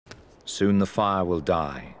Soon the fire will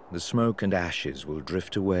die, the smoke and ashes will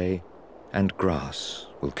drift away, and grass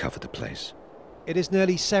will cover the place. It is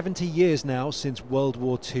nearly 70 years now since World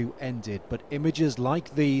War II ended, but images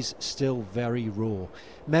like these still very raw.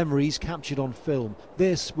 Memories captured on film.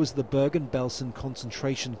 This was the Bergen-Belsen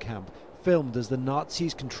concentration camp, filmed as the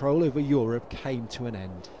Nazis' control over Europe came to an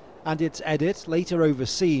end. And its edit, later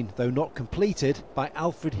overseen, though not completed, by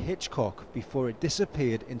Alfred Hitchcock before it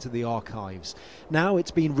disappeared into the archives. Now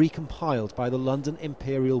it's been recompiled by the London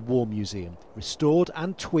Imperial War Museum, restored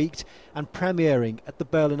and tweaked, and premiering at the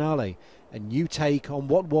Berlinale, a new take on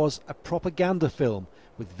what was a propaganda film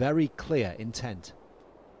with very clear intent.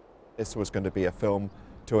 This was going to be a film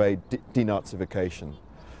to aid denazification.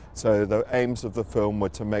 So the aims of the film were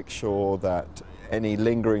to make sure that any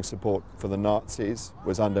lingering support for the Nazis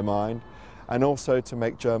was undermined, and also to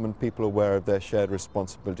make German people aware of their shared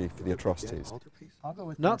responsibility for the atrocities.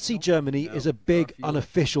 Nazi Germany is a big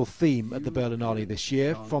unofficial theme at the Berlinale this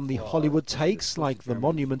year, from the Hollywood takes like The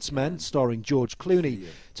Monuments Men starring George Clooney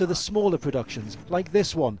to the smaller productions like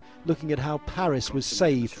this one, looking at how Paris was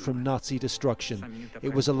saved from Nazi destruction.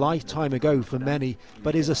 It was a lifetime ago for many,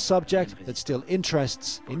 but is a subject that still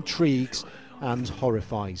interests, intrigues and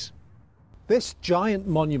horrifies. This giant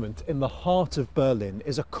monument in the heart of Berlin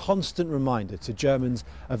is a constant reminder to Germans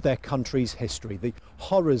of their country's history, the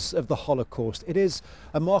horrors of the Holocaust. It is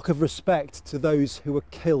a mark of respect to those who were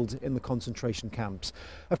killed in the concentration camps.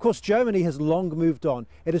 Of course, Germany has long moved on.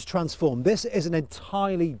 It has transformed. This is an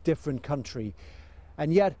entirely different country.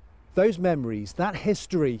 And yet, those memories, that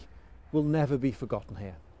history, will never be forgotten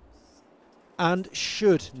here. And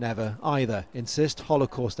should never either, insist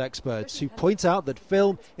Holocaust experts, who point out that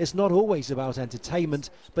film is not always about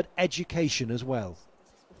entertainment, but education as well.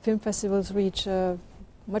 Film festivals reach a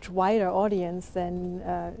much wider audience than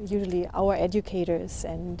usually our educators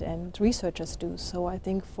and researchers do. So I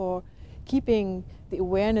think for keeping the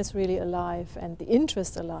awareness really alive and the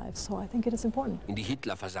interest alive, so I think it is important. The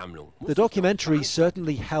documentaries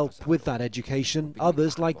certainly help with that education.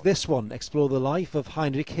 Others, like this one, explore the life of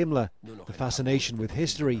Heinrich Himmler, the fascination with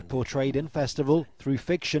history portrayed in festival through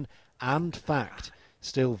fiction and fact,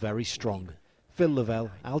 still very strong. Lavelle,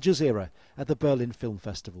 Al Jazeera, at the Berlin Film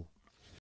Festival.